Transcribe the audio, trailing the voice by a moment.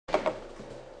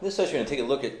In this session, we're going to take a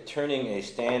look at turning a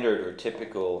standard or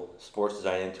typical sports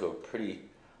design into a pretty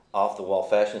off-the-wall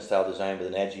fashion style design with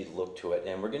an edgy look to it.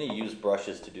 And we're going to use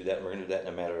brushes to do that, and we're going to do that in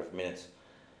a matter of minutes.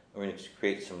 We're going to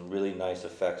create some really nice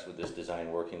effects with this design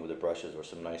working with the brushes, or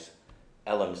some nice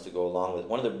elements to go along with it.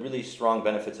 One of the really strong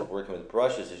benefits of working with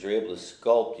brushes is you're able to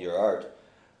sculpt your art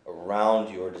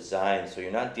around your design. So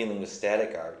you're not dealing with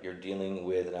static art, you're dealing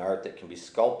with an art that can be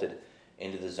sculpted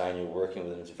into the design you're working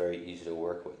with, and it's very easy to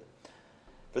work with.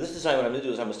 For this design, what I'm going to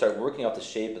do is I'm going to start working out the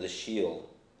shape of the shield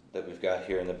that we've got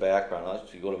here in the background. I'll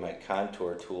actually go to my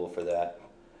contour tool for that.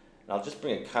 And I'll just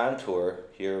bring a contour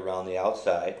here around the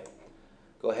outside.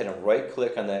 Go ahead and right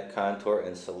click on that contour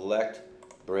and select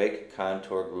Break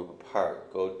Contour Group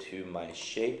Apart. Go to my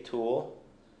Shape tool.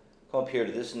 Come up here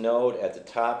to this node at the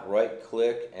top, right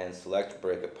click and select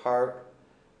Break Apart.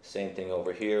 Same thing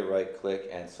over here, right click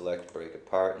and select Break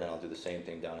Apart. And then I'll do the same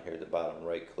thing down here at the bottom,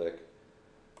 right click,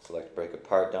 select Break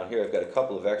Apart. Down here I've got a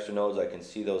couple of extra nodes. I can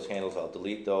see those handles. I'll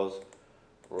delete those.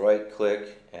 Right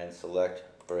click and select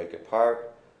Break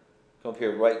Apart. Come up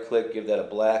here, right click, give that a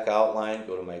black outline.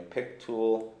 Go to my Pick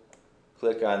tool,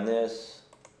 click on this,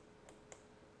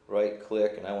 right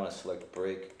click, and I want to select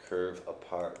Break Curve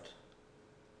Apart.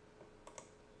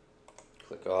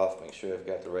 Click off, make sure I've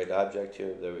got the right object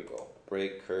here. There we go.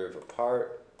 Break Curve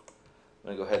Apart. I'm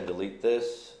going to go ahead and delete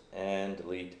this and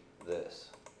delete this.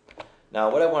 Now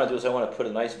what I want to do is I want to put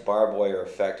a nice barbed wire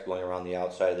effect going around the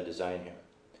outside of the design here.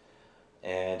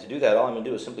 And to do that, all I'm going to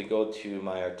do is simply go to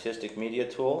my Artistic Media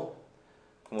tool,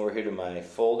 come over here to my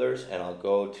folders, and I'll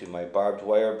go to my barbed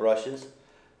wire brushes.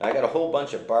 Now I got a whole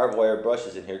bunch of barbed wire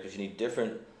brushes in here because you need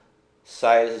different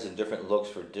sizes and different looks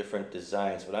for different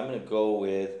designs. But I'm going to go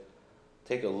with,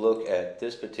 take a look at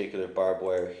this particular barbed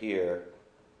wire here,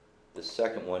 the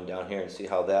second one down here, and see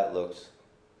how that looks.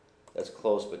 That's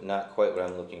close, but not quite what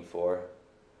I'm looking for.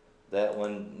 That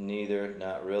one, neither,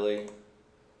 not really.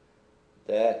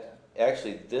 That,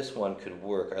 actually, this one could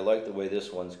work. I like the way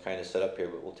this one's kind of set up here,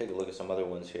 but we'll take a look at some other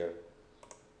ones here.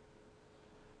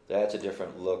 That's a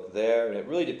different look there, and it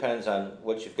really depends on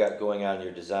what you've got going on in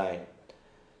your design.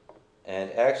 And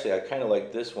actually, I kind of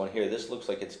like this one here. This looks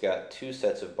like it's got two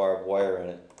sets of barbed wire in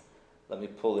it. Let me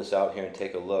pull this out here and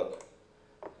take a look.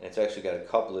 And it's actually got a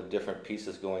couple of different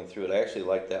pieces going through it. I actually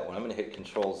like that one. I'm going to hit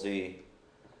Control Z.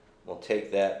 We'll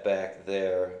take that back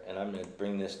there, and I'm going to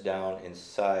bring this down in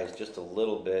size just a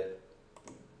little bit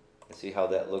and see how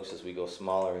that looks as we go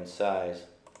smaller in size.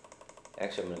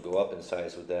 Actually, I'm going to go up in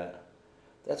size with that.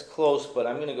 That's close, but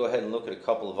I'm going to go ahead and look at a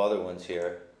couple of other ones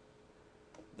here.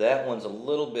 That one's a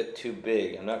little bit too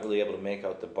big. I'm not really able to make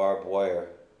out the barbed wire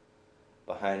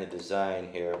behind the design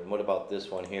here. And what about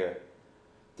this one here?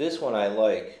 This one I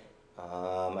like.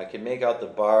 I can make out the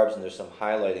barbs, and there's some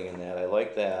highlighting in that. I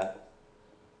like that.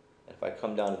 And if I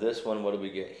come down to this one, what do we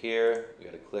get here? We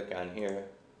got to click on here.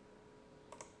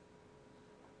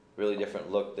 Really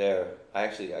different look there. I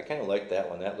kind of like that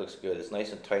one. That looks good. It's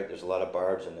nice and tight. There's a lot of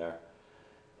barbs in there.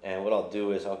 And what I'll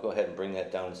do is I'll go ahead and bring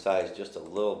that down in size just a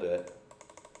little bit.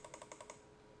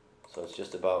 So it's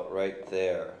just about right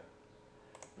there.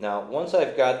 Now, once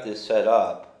I've got this set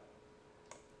up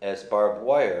as barbed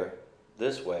wire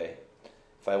this way,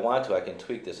 if I want to, I can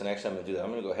tweak this. And actually, I'm going to do that.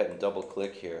 I'm going to go ahead and double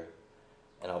click here,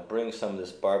 and I'll bring some of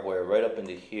this barbed wire right up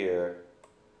into here,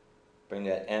 bring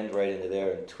that end right into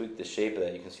there, and tweak the shape of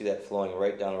that. You can see that flowing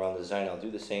right down around the design. I'll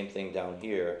do the same thing down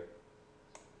here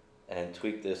and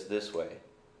tweak this way.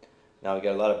 Now we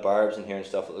got a lot of barbs in here and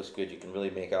stuff. It looks good. You can really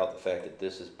make out the fact that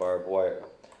this is barbed wire.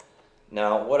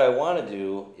 Now what I want to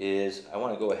do is I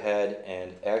want to go ahead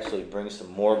and actually bring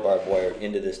some more barbed wire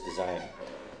into this design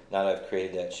now that I've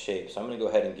created that shape. So I'm going to go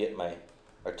ahead and get my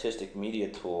Artistic Media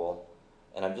tool,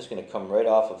 and I'm just going to come right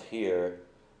off of here,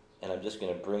 and I'm just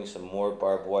going to bring some more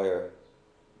barbed wire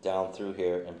down through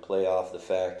here and play off the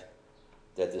fact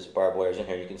that this barbed wire is in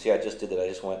here. You can see I just did that. I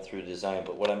just went through the design.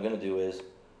 But what I'm going to do is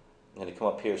I'm going to come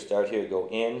up here, start here, go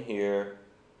in here,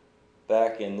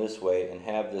 back in this way, and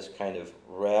have this kind of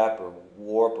wrap or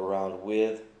warp around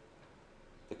with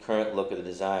the current look of the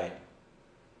design.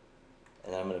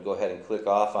 And then I'm going to go ahead and click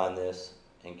off on this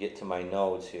and get to my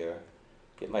nodes here,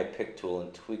 get my pick tool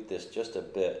and tweak this just a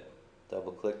bit.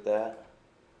 Double click that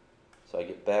so I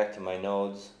get back to my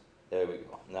nodes. There we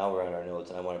go. Now we're on our nodes,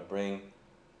 and I want to bring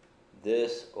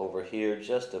this over here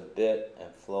just a bit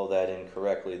and flow that in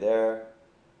correctly there.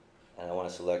 And I want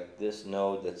to select this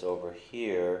node that's over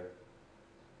here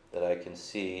that I can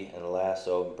see and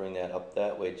lasso and bring that up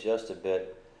that way just a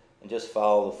bit and just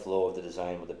follow the flow of the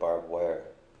design with the barbed wire.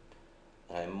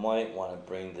 And I might want to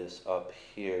bring this up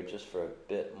here just for a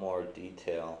bit more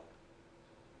detail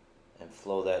and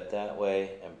flow that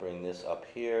way and bring this up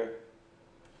here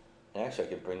And actually I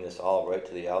could bring this all right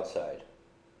to the outside.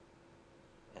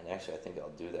 And actually I think I'll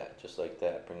do that, just like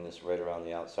that. Bring this right around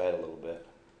the outside a little bit.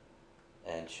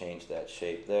 And change that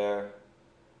shape there.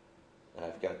 And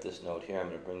I've got this node here, I'm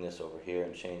going to bring this over here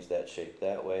and change that shape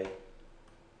that way.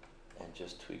 And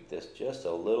just tweak this just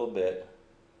a little bit.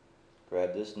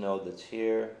 Grab this node that's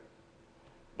here,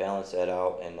 balance that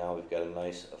out, and now we've got a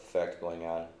nice effect going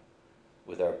on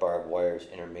with our barbed wires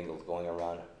intermingled going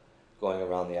around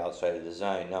the outside of the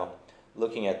design. Now,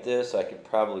 looking at this, I could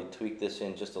probably tweak this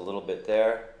in just a little bit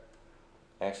there.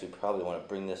 I actually probably want to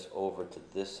bring this over to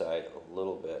this side a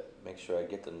little bit. Make sure I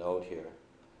get the node here.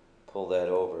 Pull that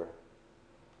over,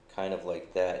 kind of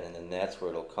like that, and then that's where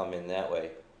it'll come in that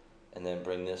way. And then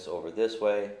bring this over this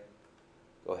way.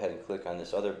 Go ahead and click on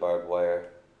this other barbed wire.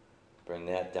 Bring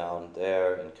that down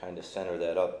there and kind of center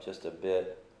that up just a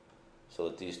bit so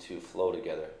that these two flow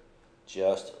together.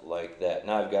 Just like that.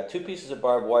 Now I've got two pieces of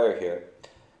barbed wire here.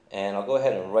 And I'll go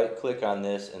ahead and right click on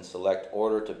this and select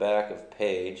order to back of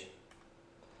page.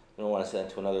 I don't want to send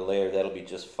it to another layer, that'll be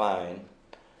just fine.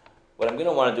 What I'm going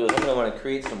to want to do is I'm going to want to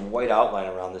create some white outline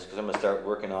around this because I'm going to start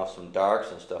working off some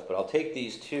darks and stuff. But I'll take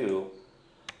these two,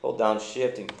 hold down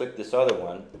shift and click this other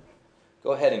one.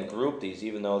 Go ahead and group these,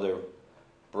 even though they're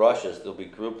brushes, they'll be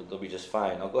grouped, they'll be just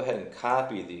fine. I'll go ahead and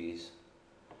copy these.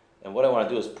 And what I want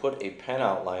to do is put a pen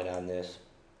outline on this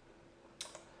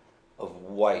of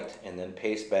white and then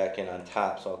paste back in on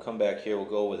top. So I'll come back here, we'll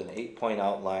go with an 8-point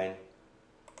outline,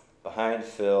 behind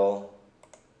fill,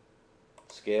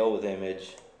 scale with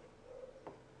image,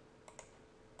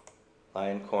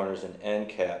 line corners and end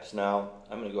caps. Now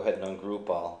I'm going to go ahead and ungroup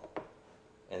all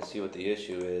and see what the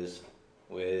issue is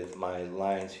with my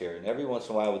lines here. And every once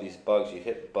in a while with these bugs, you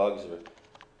hit bugs or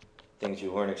things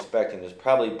you weren't expecting. There's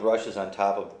probably brushes on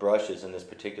top of brushes in this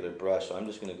particular brush, so I'm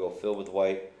just going to go fill with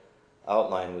white,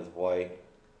 outline with white,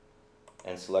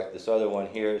 and select this other one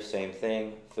here, same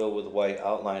thing, fill with white,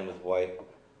 outline with white,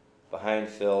 behind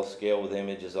fill, scale with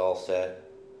image is all set.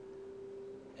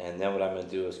 And then what I'm going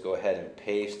to do is go ahead and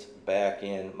paste back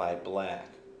in my black.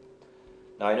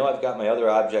 Now I know I've got my other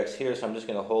objects here, so I'm just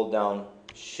going to hold down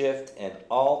Shift and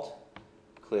Alt,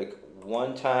 click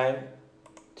 1 time,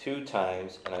 2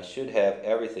 times, and I should have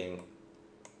everything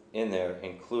in there,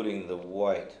 including the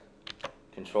white.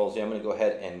 Control Z, I'm going to go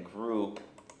ahead and group,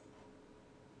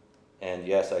 and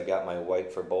yes, I got my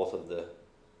white for both of the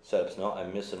setups. No,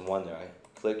 I'm missing one there. I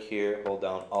click here, hold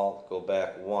down Alt, go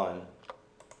back 1.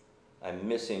 I'm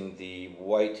missing the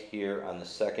white here on the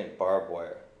second barbed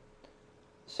wire.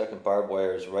 Second barbed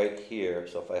wire is right here,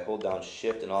 so if I hold down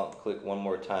Shift and Alt and click one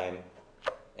more time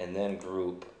and then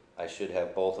group, I should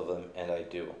have both of them, and I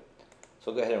do.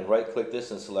 So go ahead and right click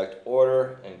this and select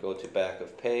order and go to back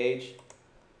of page.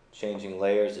 Changing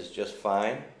layers is just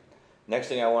fine. Next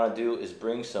thing I want to do is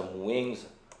bring some wings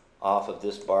off of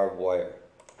this barbed wire.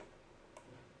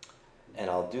 And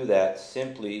I'll do that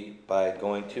simply by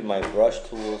going to my brush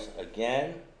tools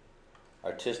again,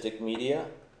 artistic media,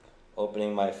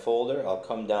 opening my folder. I'll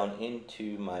come down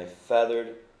into my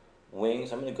feathered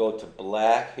wings. I'm going to go to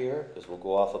black here because we'll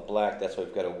go off of black. That's why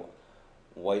we've got a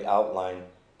white outline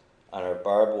on our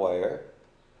barbed wire.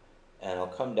 And I'll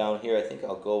come down here. I think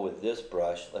I'll go with this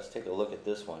brush. Let's take a look at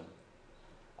this one.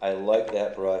 I like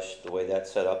that brush, the way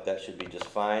that's set up. That should be just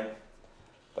fine.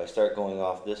 If I start going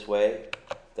off this way,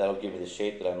 that'll give me the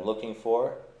shape that I'm looking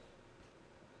for.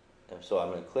 And so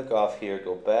I'm going to click off here,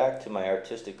 go back to my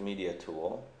artistic media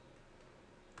tool.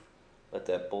 Let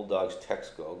that bulldog's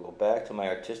text go back to my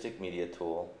artistic media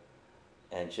tool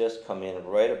and just come in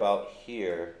right about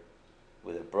here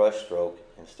with a brush stroke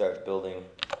and start building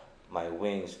my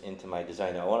wings into my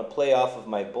design. Now I want to play off of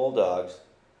my bulldogs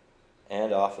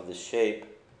and off of the shape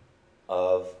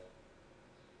of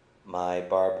my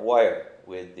barbed wire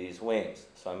with these wings.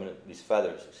 So I'm going to, these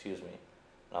feathers, excuse me.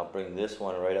 And I'll bring this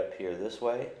one right up here this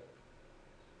way.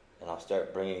 And I'll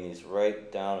start bringing these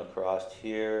right down across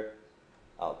here,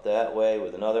 out that way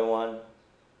with another one,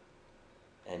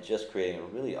 and just creating a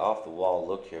really off-the-wall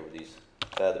look here with these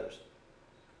feathers.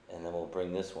 And then we'll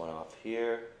bring this one off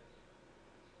here.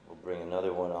 We'll bring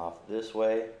another one off this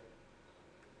way.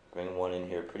 Bring one in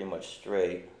here pretty much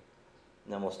straight.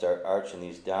 And then we'll start arching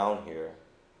these down here,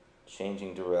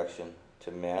 changing direction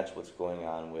to match what's going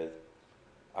on with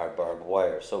our barbed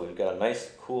wire. So we've got a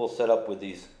nice, cool setup with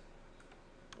these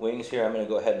wings here. I'm going to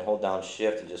go ahead and hold down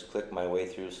Shift and just click my way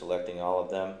through, selecting all of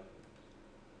them.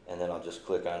 And then I'll just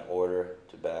click on Order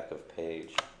to Back of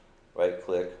Page. Right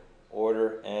click,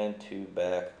 Order, and to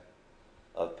Back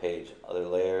of Page. Other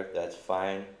layer, that's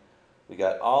fine. We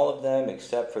got all of them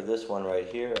except for this one right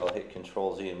here. I'll hit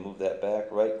Control Z and move that back.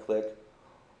 Right click,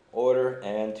 Order,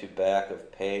 and to Back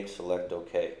of Page. Select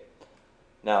OK.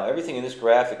 Now everything in this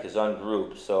graphic is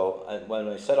ungrouped, so when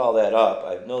I set all that up,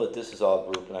 I know that this is all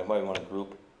grouped, and I might want to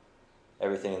group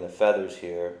everything in the feathers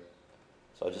here.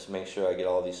 So I'll just make sure I get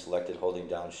all these selected, holding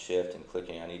down Shift and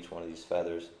clicking on each one of these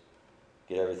feathers.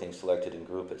 Get everything selected and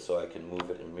group it so I can move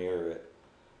it and mirror it.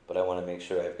 But I want to make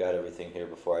sure I've got everything here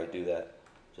before I do that.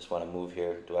 Just want to move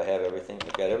here. Do I have everything?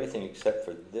 I've got everything except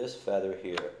for this feather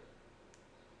here.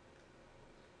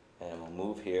 And we'll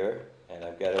move here, and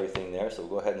I've got everything there, so we'll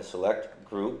go ahead and select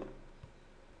Group.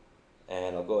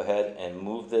 And I'll go ahead and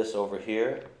move this over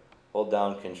here. Hold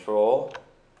down Control,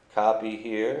 copy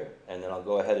here, and then I'll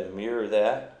go ahead and mirror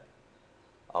that.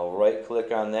 I'll right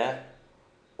click on that,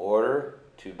 Order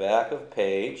to Back of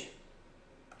Page,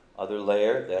 Other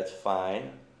Layer, that's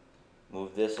fine.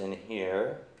 Move this in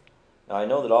here. Now I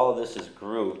know that all of this is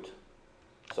grouped,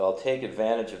 so I'll take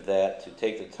advantage of that to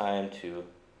take the time to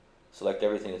select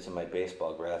everything that's in my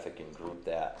baseball graphic and group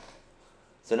that.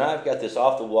 So now I've got this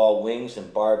off-the-wall wings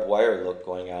and barbed wire look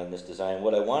going on in this design.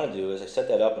 What I want to do is I set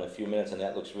that up in a few minutes, and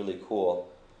that looks really cool.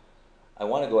 I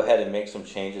want to go ahead and make some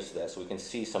changes to that so we can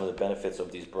see some of the benefits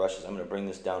of these brushes. I'm going to bring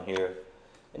this down here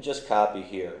and just copy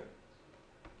here.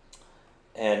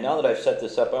 And now that I've set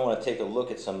this up, I want to take a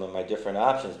look at some of my different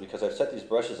options. Because I've set these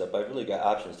brushes up, I've really got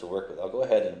options to work with. I'll go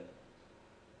ahead and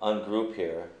ungroup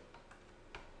here.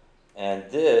 And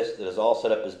this that is all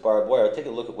set up as barbed wire, I'll take a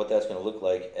look at what that's going to look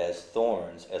like as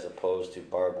thorns as opposed to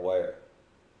barbed wire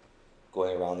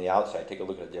going around the outside. Take a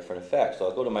look at a different effect. So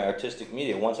I'll go to my artistic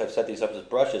media. Once I've set these up as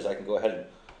brushes, I can go ahead and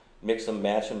mix them,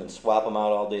 match them, and swap them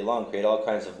out all day long, create all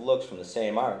kinds of looks from the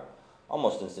same art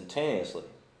almost instantaneously.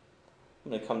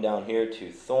 I'm going to come down here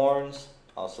to Thorns.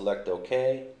 I'll select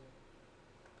OK.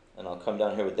 And I'll come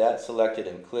down here with that selected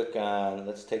and click on,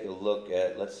 let's take a look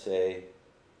at, let's say,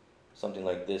 something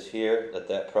like this here. Let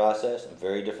that process. A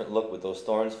very different look with those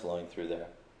thorns flowing through there.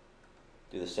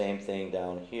 Do the same thing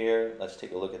down here. Let's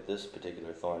take a look at this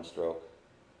particular thorn stroke.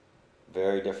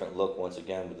 Very different look once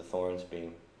again with the thorns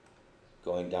being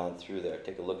going down through there.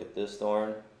 Take a look at this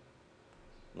thorn.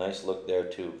 Nice look there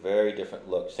too. Very different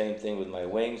look. Same thing with my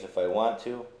wings if I want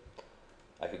to.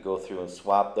 I could go through and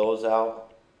swap those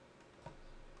out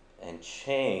and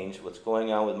change what's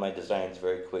going on with my designs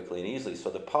very quickly and easily. So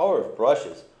the power of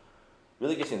brushes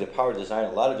really gets me the power to design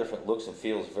a lot of different looks and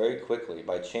feels very quickly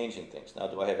by changing things. Now,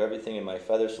 do I have everything in my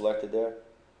feather selected there?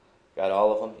 Got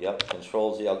all of them? Yep.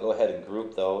 Control Z. I'll go ahead and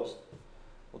group those.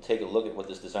 We'll take a look at what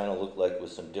this design will look like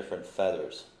with some different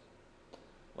feathers.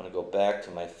 I'm going to go back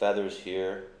to my feathers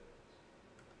here,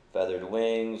 feathered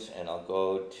wings, and I'll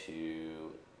go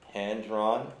to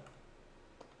hand-drawn.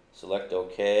 Select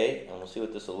OK, and we'll see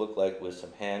what this will look like with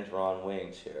some hand-drawn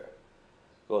wings here.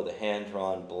 Go to the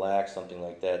hand-drawn black, something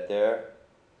like that there.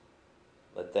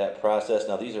 Let that process.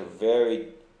 Now these are very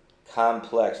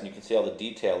complex, and you can see all the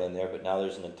detail in there, but now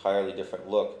there's an entirely different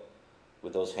look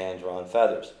with those hand-drawn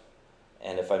feathers.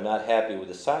 And if I'm not happy with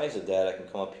the size of that, I can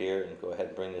come up here and go ahead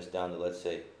and bring this down to, let's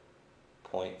say,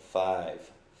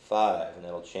 0.55, and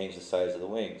that'll change the size of the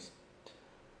wings.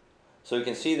 So you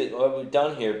can see that what we've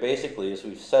done here basically is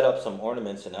we've set up some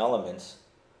ornaments and elements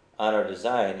on our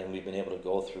design, and we've been able to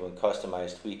go through and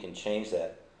customize, tweak, and change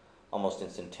that almost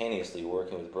instantaneously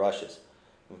working with brushes.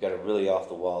 We've got a really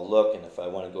off-the-wall look, and if I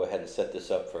want to go ahead and set this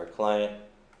up for a client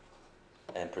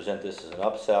and present this as an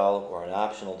upsell or an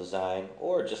optional design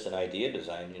or just an idea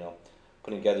design, you know,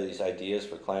 putting together these ideas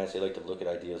for clients, they like to look at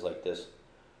ideas like this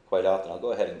quite often. I'll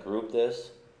go ahead and group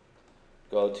this,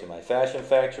 go to my Fashion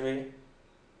Factory,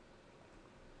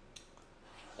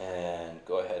 and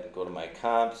go ahead and go to my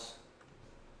comps,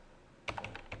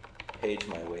 page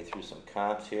my way through some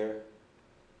comps here,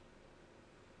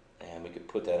 and we could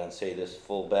put that on, say, this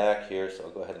full back here, so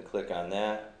I'll go ahead and click on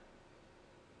that.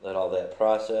 Let all that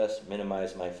process,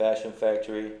 minimize my Fashion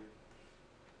Factory,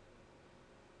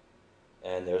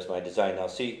 and there's my design. Now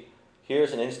see,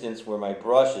 here's an instance where my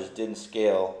brushes didn't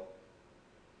scale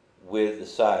with the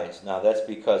size. Now that's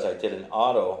because I did an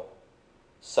auto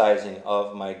sizing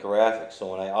of my graphic.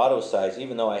 So when I auto size,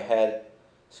 even though I had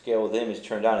scale with image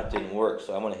turned on, it didn't work.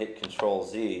 So I'm going to hit Control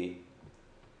Z,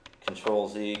 Control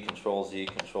Z, Control Z,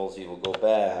 Control Z. We'll go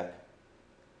back.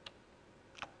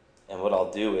 And what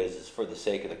I'll do is for the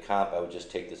sake of the comp, I would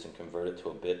just take this and convert it to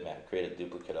a bitmap, create a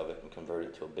duplicate of it and convert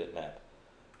it to a bitmap.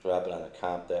 Drop it on the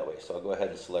comp that way. So I'll go ahead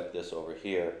and select this over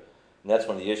here. And that's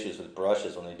one of the issues with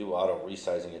brushes. When they do auto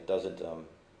resizing, it doesn't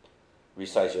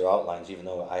resize your outlines, even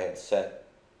though I had set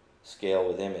scale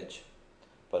with image.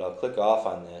 But I'll click off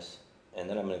on this, and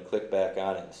then I'm going to click back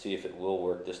on it and see if it will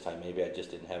work this time. Maybe I just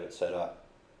didn't have it set up.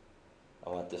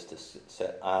 I want this to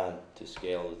set on to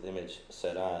scale with image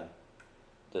set on.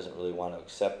 Doesn't really want to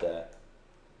accept that.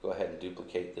 Go ahead and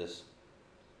duplicate this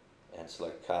and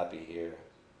select copy here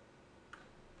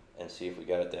and see if we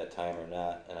got it that time or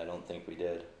not, and I don't think we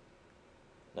did.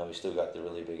 Now we still got the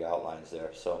really big outlines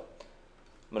there. So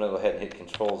I'm going to go ahead and hit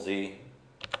Control Z.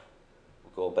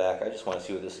 We'll go back. I just want to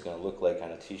see what this is going to look like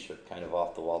on a t-shirt, kind of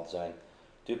off the wall design.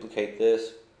 Duplicate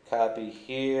this, copy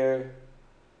here,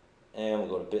 and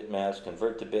we'll go to bitmaps,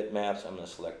 convert to bitmaps. I'm going to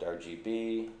select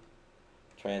RGB,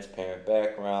 transparent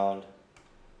background,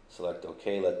 select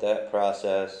OK, let that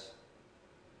process,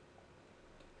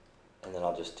 and then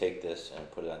I'll just take this and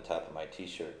put it on top of my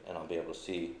t-shirt, and I'll be able to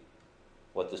see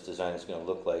what this design is going to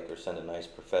look like, or send a nice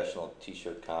professional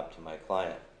t-shirt comp to my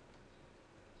client.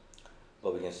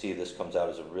 But we can see this comes out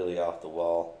as a really off the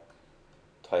wall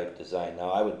type design. Now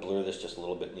I would blur this just a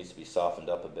little bit, it needs to be softened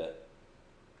up a bit.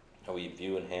 Or we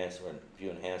view enhance, or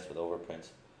view enhance with overprints.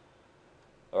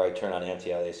 Or I turn on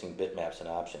anti-aliasing, bitmaps, and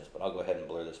options. But I'll go ahead and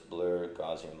blur this, blur,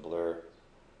 Gaussian blur.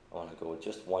 I want to go with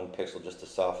just 1 pixel just to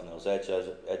soften those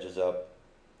edges up.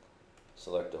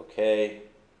 Select OK.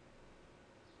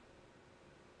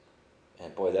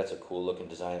 And boy, that's a cool looking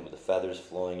design with the feathers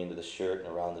flowing into the shirt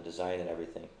and around the design and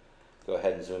everything. Go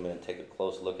ahead and zoom in and take a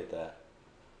close look at that.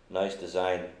 Nice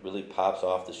design, really pops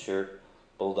off the shirt.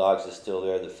 Bulldogs is still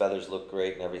there, the feathers look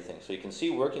great and everything. So you can see,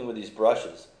 working with these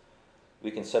brushes,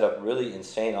 we can set up really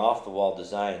insane off the wall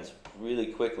designs really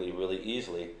quickly, really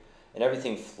easily. And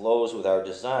everything flows with our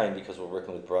design because we're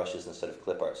working with brushes instead of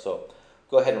clip art. So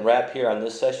go ahead and wrap here on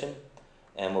this session,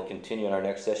 and we'll continue in our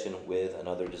next session with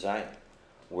another design,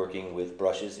 working with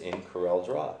brushes in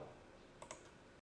CorelDRAW.